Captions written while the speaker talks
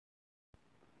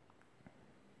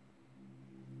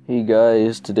Hey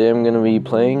guys, today I'm going to be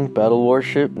playing Battle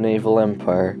Warship Naval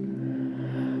Empire.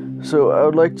 So I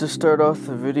would like to start off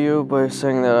the video by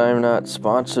saying that I'm not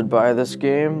sponsored by this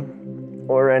game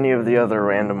or any of the other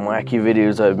random wacky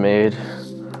videos I've made.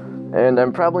 And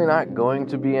I'm probably not going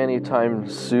to be anytime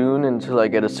soon until I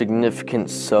get a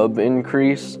significant sub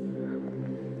increase.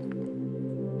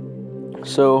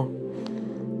 So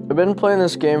I've been playing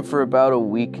this game for about a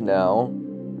week now.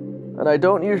 And I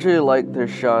don't usually like this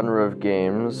genre of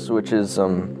games, which is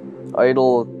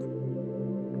idle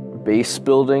base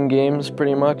building games,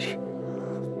 pretty much.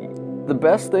 The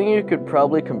best thing you could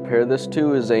probably compare this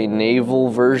to is a naval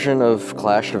version of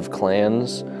Clash of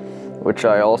Clans, which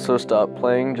I also stopped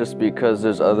playing just because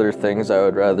there's other things I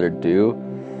would rather do.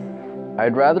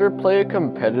 I'd rather play a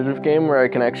competitive game where I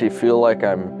can actually feel like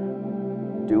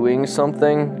I'm doing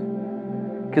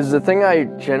something. Because the thing I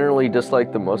generally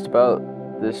dislike the most about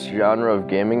this genre of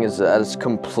gaming is that it's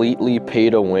completely pay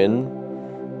to win,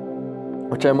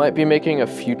 which I might be making a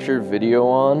future video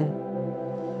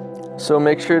on. So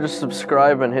make sure to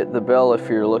subscribe and hit the bell if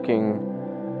you're looking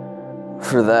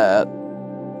for that.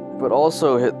 But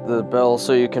also hit the bell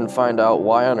so you can find out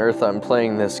why on earth I'm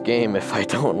playing this game if I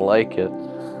don't like it.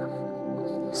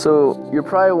 So you're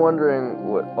probably wondering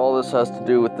what all this has to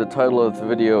do with the title of the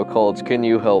video called Can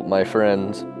You Help My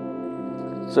Friend?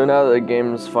 So now that the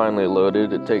game's finally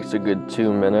loaded, it takes a good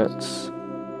 2 minutes.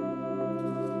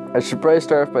 I should probably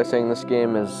start off by saying this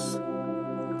game is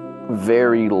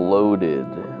very loaded,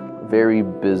 very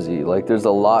busy. Like, there's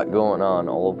a lot going on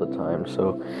all the time.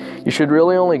 So you should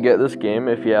really only get this game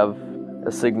if you have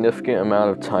a significant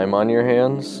amount of time on your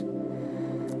hands.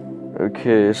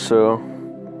 Okay, so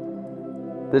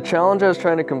the challenge I was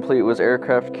trying to complete was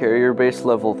Aircraft Carrier Base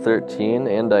level 13,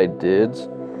 and I did.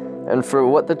 And for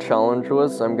what the challenge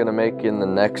was, I'm going to make in the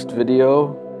next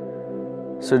video.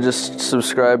 So just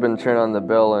subscribe and turn on the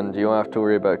bell, and you won't have to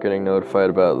worry about getting notified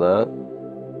about that.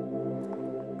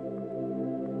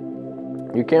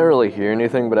 You can't really hear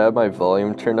anything, but I have my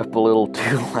volume turned up a little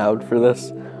too loud for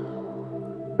this.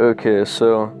 Okay,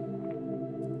 so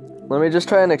let me just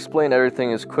try and explain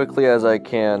everything as quickly as I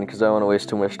can, because I don't want to waste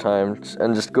too much time,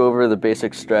 and just go over the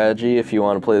basic strategy if you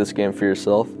want to play this game for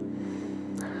yourself.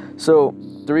 So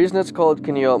the reason it's called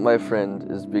Can You Help My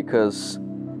Friend is because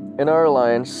in our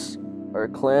alliance, our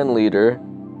clan leader,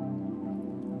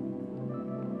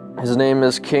 his name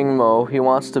is King Mo, he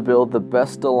wants to build the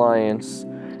best alliance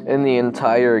in the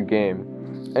entire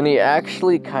game. And he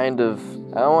actually kind of,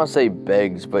 I don't want to say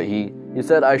begs, but he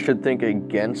said I should think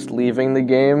against leaving the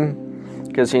game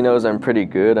because he knows I'm pretty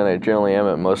good and I generally am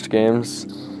at most games.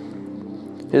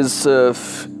 His,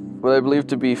 what I believe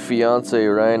to be fiance,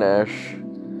 Rhinash,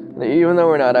 even though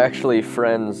we're not actually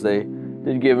friends, they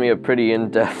did give me a pretty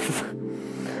in-depth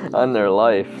on their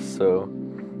life, so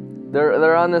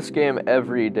they're on this game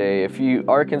every day. If you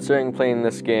are considering playing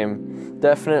this game,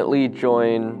 definitely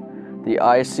join the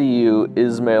ICU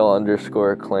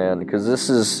Ismail_clan, because this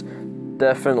is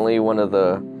definitely one of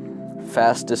the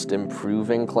fastest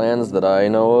improving clans that I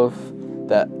know of.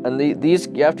 These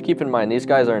you have to keep in mind, these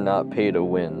guys are not pay to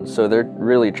win, so they're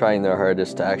really trying their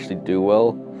hardest to actually do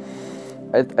well.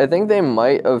 I think they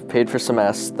might have paid for some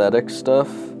aesthetic stuff,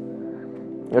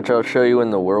 which I'll show you in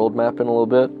the world map in a little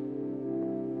bit.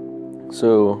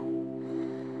 So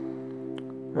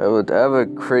I would have a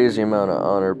crazy amount of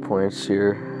honor points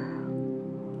here.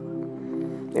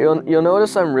 You'll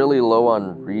notice I'm really low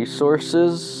on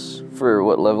resources for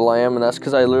what level I am, and that's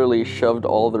because I literally shoved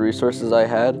all the resources I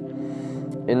had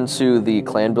into the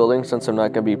clan building since I'm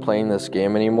not going to be playing this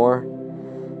game anymore.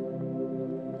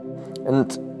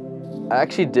 And I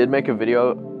actually did make a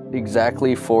video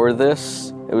exactly for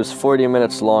this. It was 40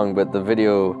 minutes long, but the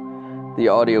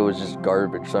audio was just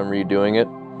garbage, so I'm redoing it.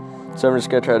 So I'm just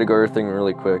going to try to go over everything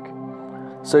really quick.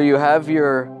 So you have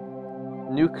your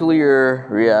nuclear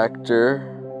reactor.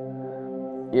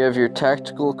 You have your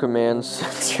tactical command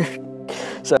center.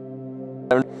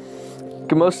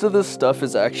 Most of this stuff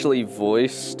is actually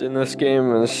voiced in this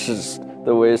game, and it's just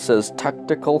the way it says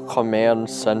Tactical Command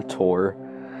Center.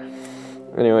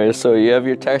 Anyway, so you have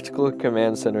your tactical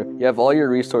command center. You have all your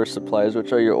resource supplies,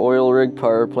 which are your oil rig,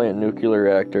 power plant, nuclear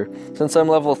reactor. Since I'm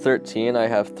level 13, I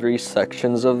have 3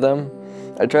 sections of them.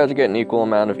 I try to get an equal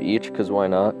amount of each, because why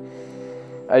not?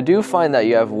 I do find that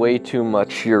you have way too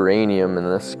much uranium in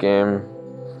this game.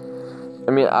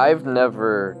 I mean, I've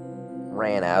never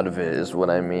ran out of it, is what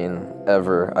I mean,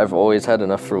 ever. I've always had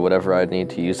enough for whatever I'd need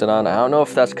to use it on. I don't know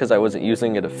if that's because I wasn't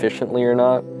using it efficiently or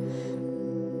not.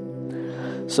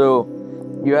 So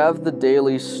you have the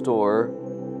daily store,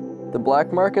 The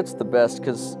black market's the best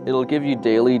because it'll give you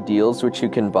daily deals which you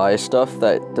can buy stuff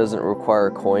that doesn't require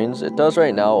coins. It does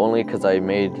right now only because I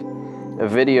made a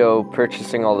video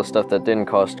purchasing all the stuff that didn't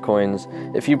cost coins.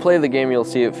 If you play the game, you'll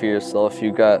see it for yourself.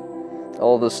 You got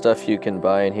all the stuff you can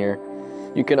buy in here.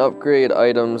 You can upgrade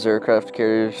items, aircraft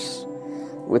carriers,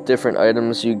 with different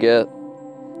items you get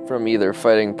from either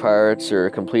fighting pirates or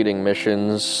completing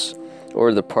missions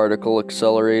or the particle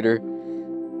accelerator.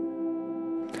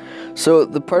 So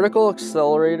the particle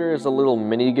accelerator is a little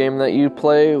mini game that you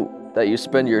play that you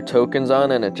spend your tokens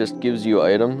on, and it just gives you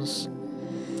items.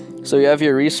 So you have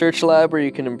your research lab where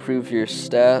you can improve your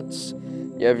stats.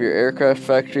 You have your aircraft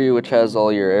factory, which has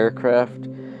all your aircraft.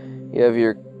 You have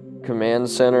your command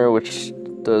center, which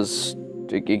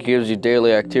it gives you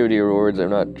daily activity rewards. I'm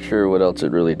not sure what else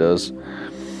it really does.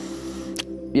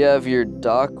 You have your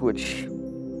dock, which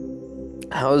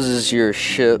houses your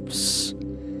ships.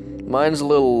 Mine's a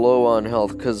little low on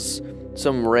health because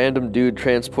some random dude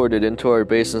transported into our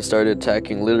base and started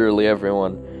attacking literally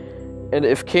everyone. And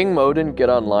if King Mo didn't get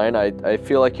online, I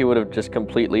feel like he would have just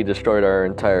completely destroyed our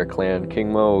entire clan.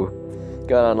 King Mo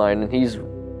got online, and he's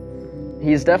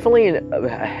definitely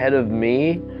ahead of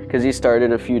me because he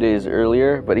started a few days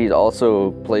earlier, but he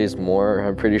also plays more,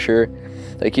 I'm pretty sure.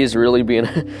 Like, he's really being,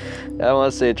 I don't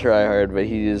want to say try hard, but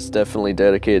he is definitely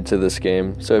dedicated to this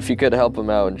game. So if you could help him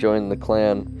out and join the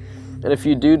clan, and if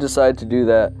you do decide to do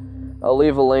that, I'll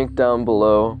leave a link down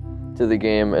below to the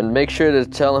game, and make sure to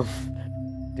tell him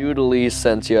Doodly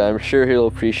sent you. I'm sure he'll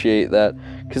appreciate that,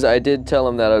 because I did tell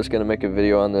him that I was going to make a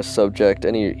video on this subject,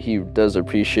 and he does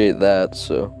appreciate that.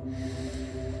 So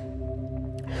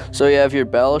you have your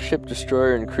battleship,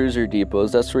 destroyer, and cruiser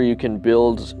depots. That's where you can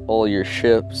build all your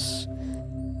ships.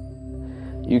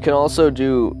 You can also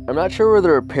do, I'm not sure where the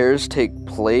repairs take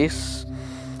place,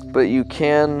 but you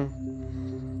can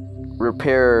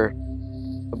repair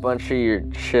a bunch of your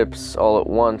ships all at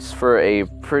once for a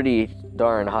pretty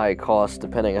darn high cost,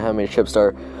 depending on how many ships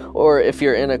are. Or if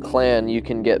you're in a clan, you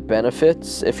can get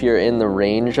benefits if you're in the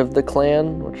range of the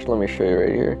clan, which let me show you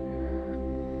right here.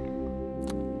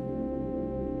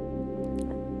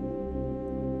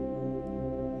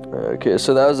 Okay,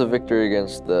 so that was a victory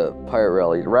against the pirate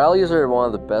rally. Rallies are one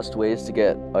of the best ways to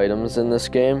get items in this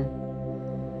game.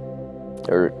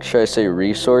 Or should I say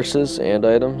resources and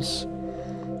items?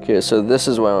 Okay, so this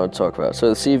is what I want to talk about. So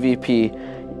the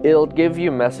CVP, it'll give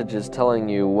you messages telling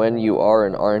you when you are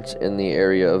and aren't in the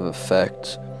area of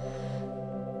effect.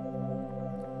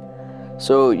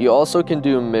 So you also can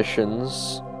do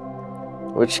missions,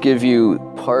 which give you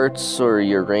parts or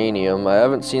uranium. I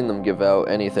haven't seen them give out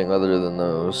anything other than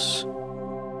those.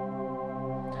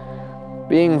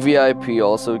 Being VIP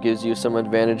also gives you some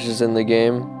advantages in the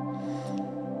game.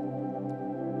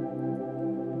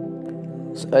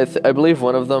 I believe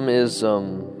one of them is,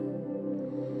 so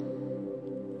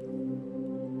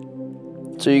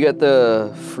you get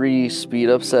the free speed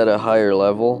ups at a higher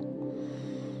level.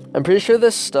 I'm pretty sure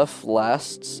this stuff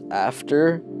lasts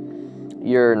after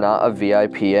you're not a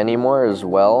VIP anymore as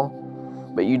well,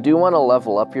 but you do want to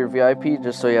level up your VIP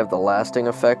just so you have the lasting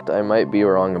effect. I might be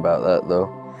wrong about that though.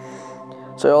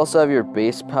 So you also have your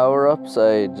base power-ups.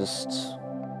 I just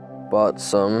bought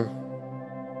some,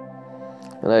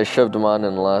 and I shoved them on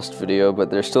in the last video,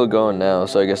 but they're still going now,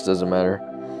 so I guess it doesn't matter.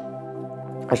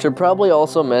 I should probably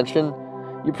also mention,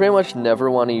 you pretty much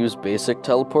never want to use basic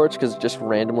teleports because it just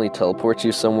randomly teleports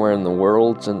you somewhere in the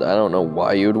world, and I don't know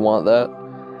why you'd want that.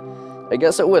 I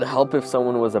guess it would help if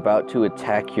someone was about to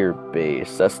attack your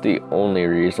base. That's the only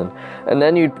reason. And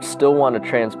then you'd still want to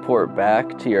transport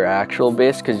back to your actual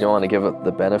base because you want to give it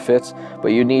the benefits,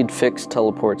 but you need fixed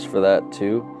teleports for that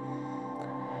too.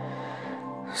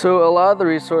 So a lot of the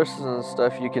resources and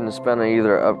stuff you can spend on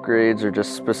either upgrades or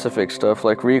just specific stuff,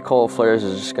 like recall flares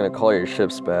is just going to call your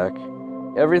ships back.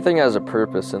 Everything has a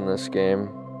purpose in this game.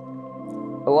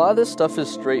 A lot of this stuff is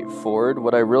straightforward.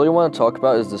 What I really want to talk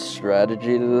about is the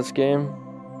strategy to this game.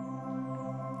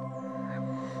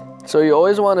 So you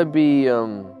always want to be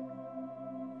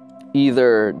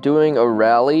either doing a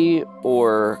rally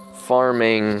or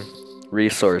farming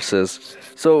resources.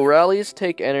 So rallies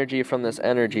take energy from this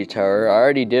energy tower. I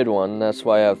already did one, that's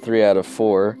why I have 3 out of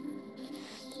 4.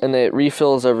 And it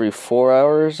refills every 4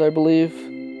 hours, I believe.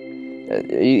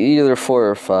 Either 4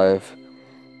 or 5.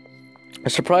 I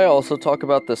should probably also talk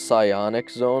about the psionic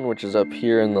zone, which is up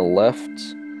here in the left.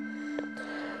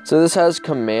 So this has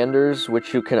commanders,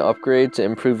 which you can upgrade to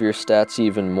improve your stats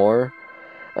even more.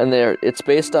 And it's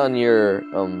based on your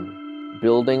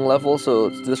building level, so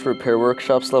this repair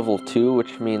workshop's level 2,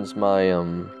 which means my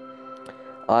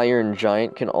iron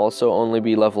giant can also only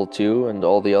be level 2, and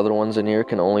all the other ones in here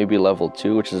can only be level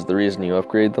 2, which is the reason you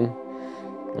upgrade them.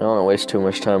 I don't want to waste too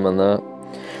much time on that.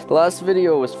 The last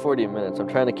video was 40 minutes. I'm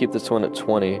trying to keep this one at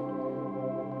 20.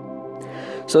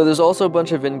 So there's also a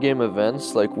bunch of in-game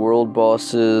events, like world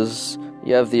bosses.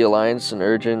 You have the Alliance and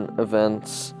Urgent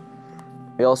events.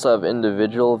 We also have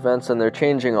individual events, and they're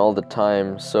changing all the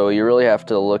time, so you really have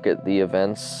to look at the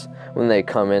events when they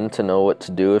come in to know what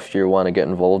to do if you want to get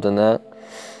involved in that.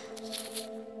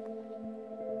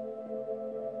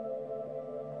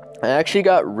 I actually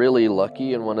got really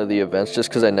lucky in one of the events just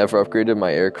because I never upgraded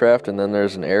my aircraft, and then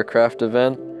there's an aircraft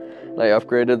event, and I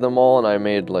upgraded them all, and I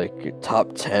made like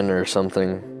top 10 or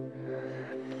something.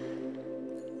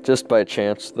 Just by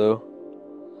chance, though.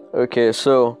 Okay,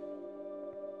 so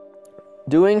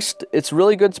it's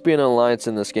really good to be an alliance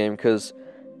in this game, because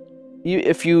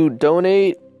if you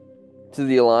donate to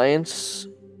the alliance,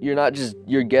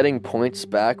 you're getting points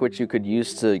back, which you could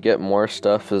use to get more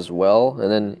stuff as well.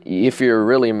 And then if you're a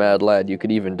really mad lad, you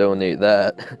could even donate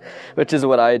that, which is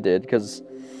what I did, because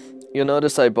you'll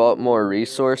notice I bought more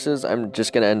resources. I'm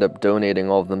just going to end up donating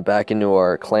all of them back into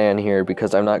our clan here,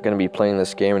 because I'm not going to be playing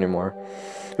this game anymore,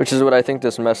 which is what I think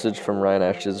this message from Ryan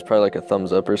actually is. Probably like a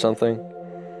thumbs up or something.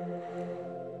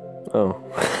 Oh.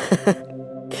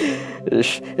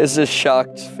 It's a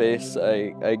shocked face,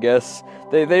 I guess.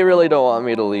 They really don't want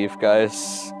me to leave,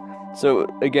 guys. So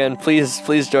again, please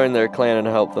join their clan and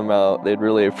help them out. They'd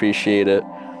really appreciate it.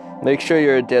 Make sure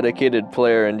you're a dedicated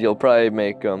player, and you'll probably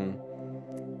make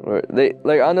they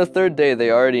like on the third day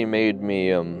they already made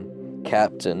me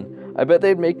captain. I bet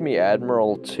they'd make me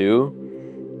admiral too,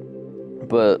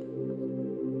 but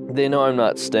they know I'm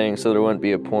not staying, so there wouldn't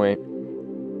be a point.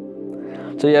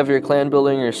 So you have your clan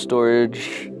building, your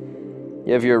storage,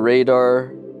 you have your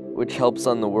radar, which helps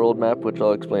on the world map, which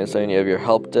I'll explain in a second. You have your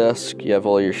help desk, you have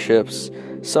all your ships.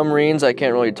 Submarines I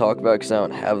can't really talk about because I don't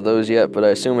have those yet, but I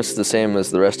assume it's the same as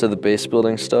the rest of the base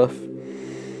building stuff.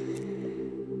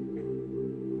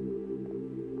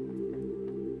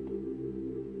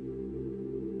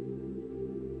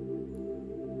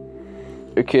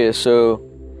 Okay, so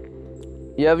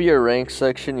you have your rank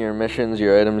section, your missions,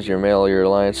 your items, your mail, your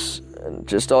alliance, and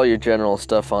just all your general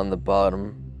stuff on the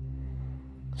bottom.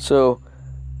 So,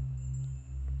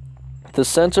 the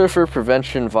Center for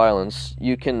Prevention Violence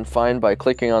you can find by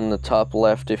clicking on the top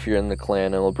left if you're in the clan,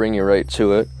 and it'll bring you right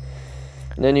to it.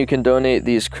 And then you can donate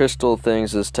these crystal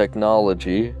things as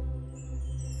technology,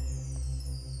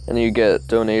 and you get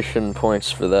donation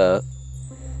points for that.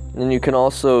 And then you can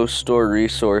also store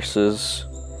resources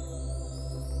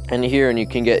in here, and you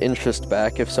can get interest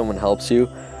back if someone helps you.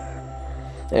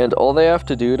 And all they have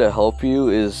to do to help you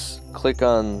is click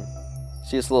on,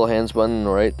 see this little hands button on the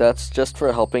right? That's just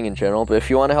for helping in general, but if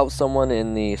you want to help someone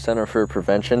in the Center for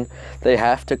Prevention, they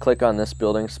have to click on this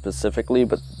building specifically,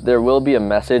 but there will be a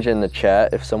message in the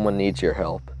chat if someone needs your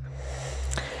help.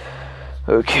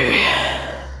 Okay,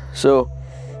 so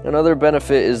another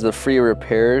benefit is the free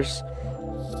repairs.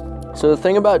 So the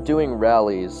thing about doing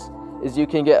rallies is you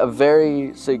can get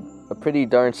a pretty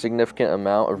darn significant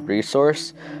amount of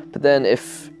resource, but then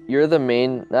if you're the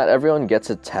main, not everyone gets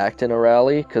attacked in a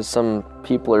rally, because some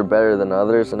people are better than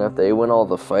others, and if they win all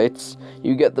the fights,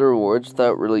 you get the rewards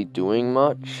without really doing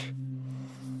much.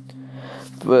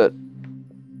 But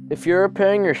if you're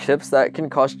repairing your ships, that can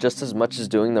cost just as much as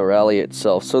doing the rally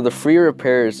itself. So the free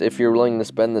repairs, if you're willing to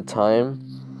spend the time,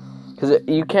 because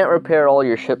you can't repair all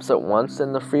your ships at once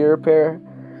in the free repair,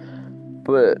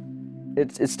 but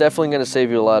it's definitely going to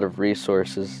save you a lot of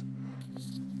resources.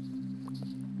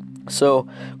 So,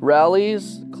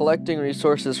 rallies, collecting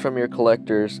resources from your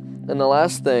collectors, and the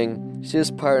last thing, see this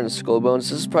pirate and skull bones?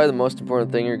 This is probably the most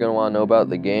important thing you're going to want to know about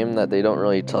the game that they don't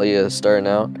really tell you starting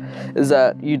out, is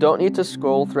that you don't need to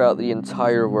scroll throughout the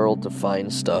entire world to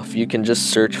find stuff. You can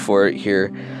just search for it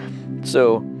here.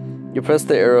 So, you press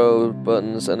the arrow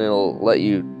buttons and it'll let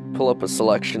you pull up a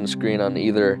selection screen on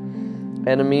either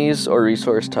enemies or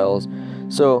resource tiles.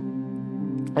 So,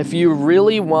 if you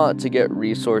really want to get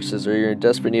resources, or you're in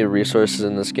desperate need of resources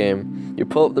in this game, you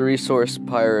pull up the resource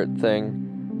pirate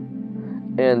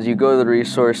thing, and you go to the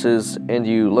resources, and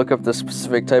you look up the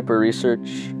specific type of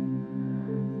research,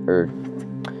 or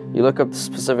you look up the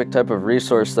specific type of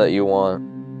resource that you want,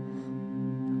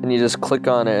 and you just click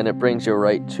on it, and it brings you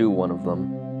right to one of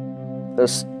them.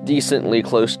 That's decently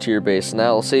close to your base, and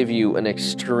that'll save you an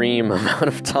extreme amount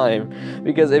of time,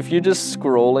 because if you're just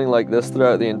scrolling like this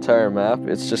throughout the entire map,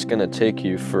 it's just gonna take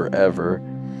you forever.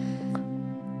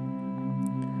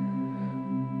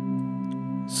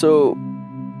 So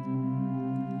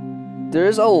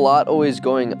there's a lot always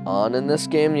going on in this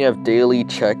game. You have daily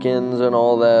check-ins and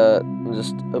all that, and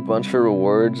just a bunch of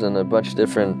rewards and a bunch of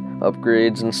different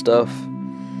upgrades and stuff.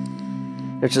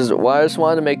 which is why I just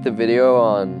wanted to make the video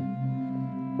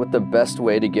on what the best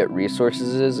way to get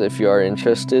resources is if you are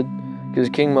interested, because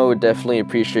King Mo would definitely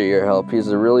appreciate your help. He's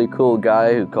a really cool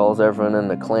guy who calls everyone in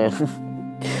the clan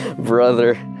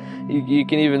brother. You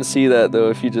can even see that though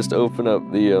if you just open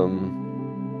up the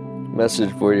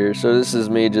message board here. So this is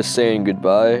me just saying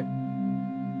goodbye.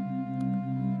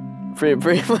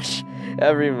 Pretty much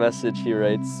every message he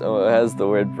writes has the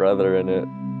word brother in it.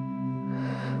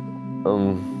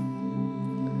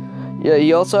 Yeah,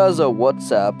 he also has a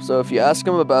WhatsApp, so if you ask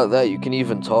him about that, you can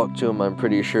even talk to him, I'm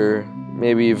pretty sure.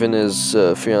 Maybe even his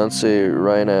fiance,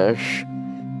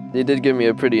 Rhinash. They did give me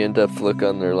a pretty in-depth look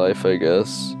on their life, I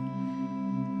guess.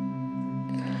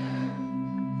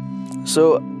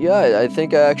 So, yeah, I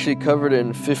think I actually covered it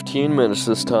in 15 minutes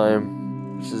this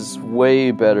time, which is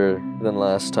way better than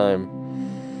last time.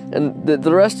 And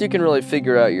the rest you can really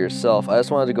figure out yourself. I just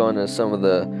wanted to go into some of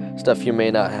the stuff you may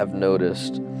not have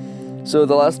noticed. So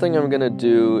the last thing I'm going to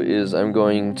do is I'm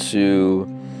going to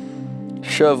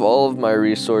shove all of my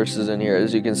resources in here.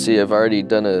 As you can see, I've already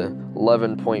done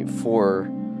 11.4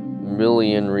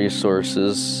 million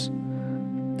resources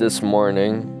this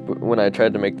morning when I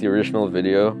tried to make the original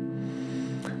video.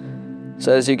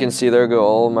 So as you can see, there go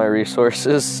all of my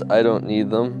resources. I don't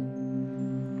need them.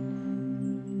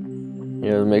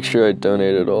 Yeah, make sure I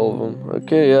donated all of them.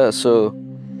 Okay, yeah, so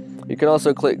you can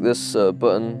also click this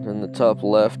button in the top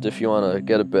left if you want to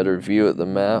get a better view at the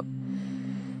map.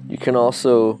 You can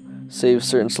also save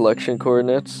certain selection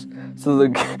coordinates. So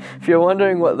if you're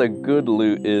wondering what the good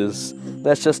loot is,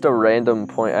 that's just a random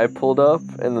point I pulled up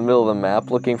in the middle of the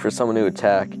map looking for someone to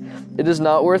attack. It is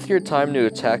not worth your time to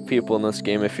attack people in this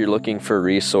game if you're looking for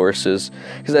resources,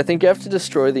 because I think you have to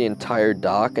destroy the entire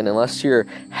dock, and unless you're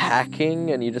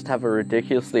hacking and you just have a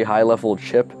ridiculously high level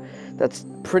chip, that's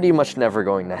pretty much never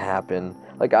going to happen.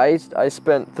 Like, I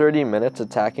spent 30 minutes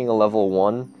attacking a level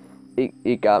 1,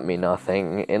 it got me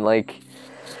nothing, and like,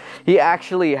 he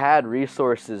actually had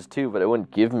resources too, but it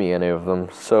wouldn't give me any of them,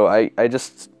 so I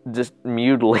just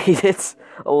mutilated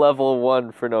a level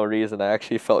 1 for no reason. I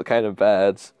actually felt kind of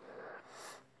bad.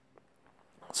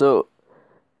 So,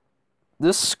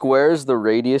 this squares the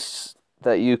radius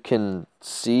that you can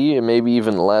see, and maybe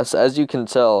even less. As you can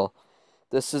tell,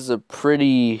 this is a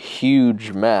pretty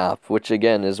huge map, which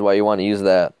again is why you want to use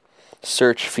that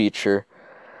search feature.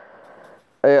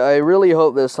 I really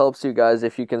hope this helps you guys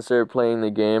if you consider playing the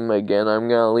game. Again, I'm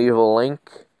going to leave a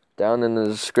link down in the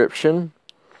description.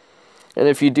 And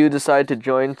if you do decide to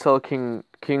join, tell King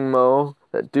Mo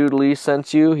that Dude Lee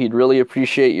sent you. He'd really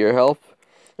appreciate your help.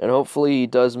 And hopefully he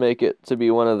does make it to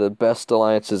be one of the best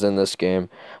alliances in this game.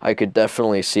 I could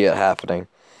definitely see it happening.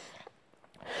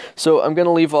 So I'm going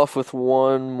to leave off with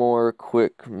one more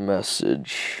quick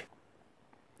message.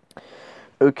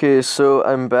 Okay, so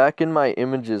I'm back in my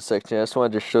images section. I just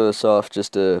wanted to show this off.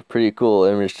 Just a pretty cool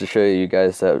image to show you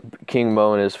guys that King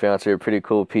Mo and his fiance are pretty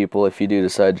cool people if you do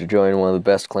decide to join one of the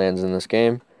best clans in this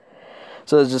game.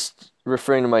 So I was just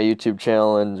referring to my YouTube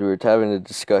channel, and we were having a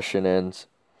discussion, and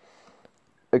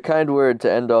a kind word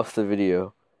to end off the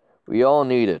video. We all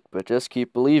need it, but just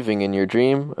keep believing in your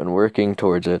dream and working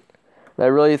towards it. And I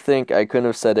really think I couldn't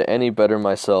have said it any better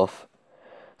myself.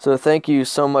 So thank you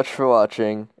so much for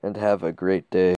watching, and have a great day.